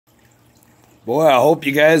Boy, I hope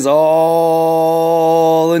you guys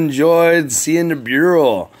all enjoyed seeing the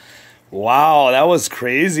Bureau. Wow, that was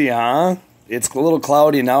crazy, huh? It's a little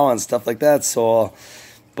cloudy now and stuff like that, so...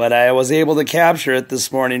 But I was able to capture it this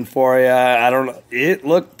morning for you. It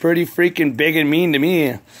looked pretty freaking big and mean to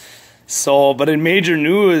me. So, but in major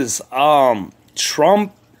news,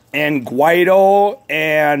 Trump and Guaido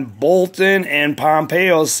and Bolton and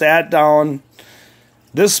Pompeo sat down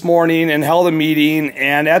this morning and held a meeting,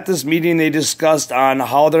 and at this meeting they discussed on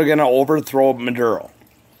how they're going to overthrow Maduro.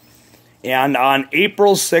 And on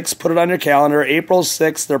April 6th, put it on your calendar, April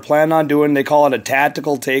 6th, they're planning on doing, they call it a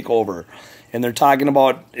tactical takeover. And they're talking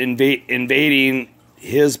about invading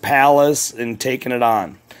his palace and taking it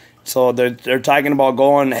on. So they're talking about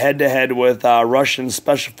going head-to-head with Russian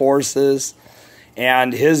special forces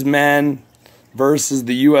and his men versus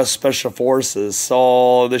the U.S. Special Forces.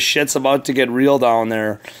 So the shit's about to get real down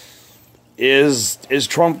there. Is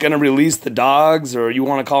Trump going to release the dogs, or you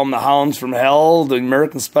want to call them the hounds from hell, the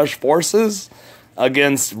American Special Forces,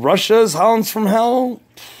 against Russia's hounds from hell?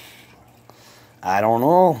 I don't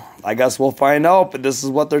know. I guess we'll find out, but this is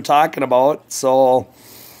what they're talking about. So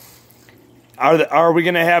are we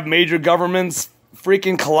going to have major governments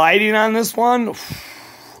freaking colliding on this one?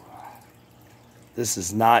 This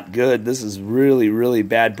is not good. This is really, really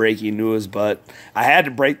bad breaking news, but I had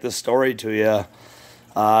to break this story to you.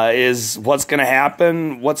 Is what's going to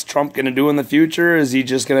happen? What's Trump going to do in the future? Is he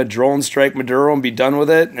just going to drone strike Maduro and be done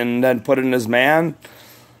with it and then put in his man?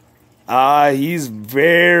 He's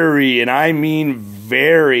very, and I mean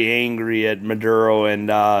very angry at Maduro and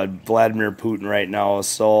Vladimir Putin right now.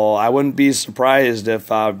 So I wouldn't be surprised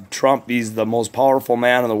if Trump, he's the most powerful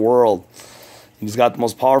man in the world. He's got the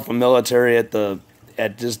most powerful military at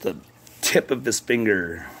just the tip of his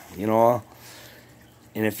finger, you know.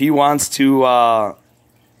 And if he wants to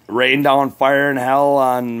rain down fire and hell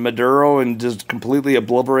on Maduro and just completely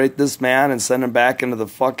obliterate this man and send him back into the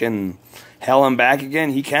fucking hell and back again,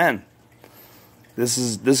 he can. This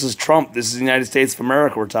is Trump. This is the United States of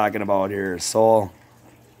America we're talking about here. So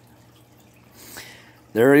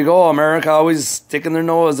there you go. America always sticking their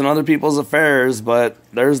nose in other people's affairs, but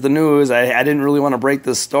there's the news. I didn't really want to break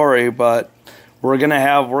this story, but we're gonna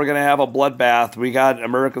have a bloodbath. We got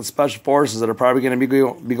American Special Forces that are probably gonna be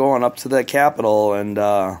going up to the Capitol, and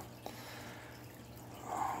God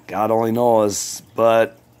only knows.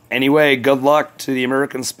 But anyway, good luck to the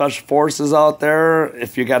American Special Forces out there.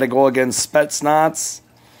 If you got to go against Spetsnaz,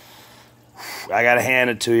 I got to hand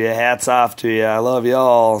it to you. Hats off to you. I love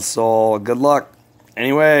y'all. So good luck.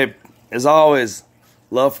 Anyway, as always,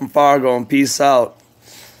 love from Fargo and peace out.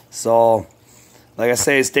 So, like I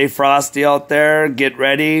say, stay frosty out there. Get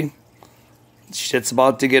ready. Shit's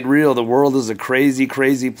about to get real. The world is a crazy,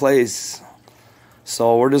 crazy place.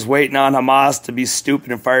 So we're just waiting on Hamas to be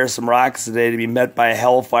stupid and fire some rockets today to be met by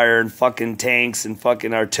hellfire and fucking tanks and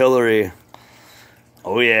fucking artillery.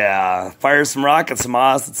 Oh yeah, fire some rockets,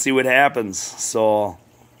 Hamas. Let's see what happens. So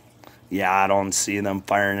yeah, I don't see them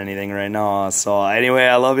firing anything right now. So anyway,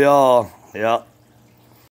 I love y'all. Yeah.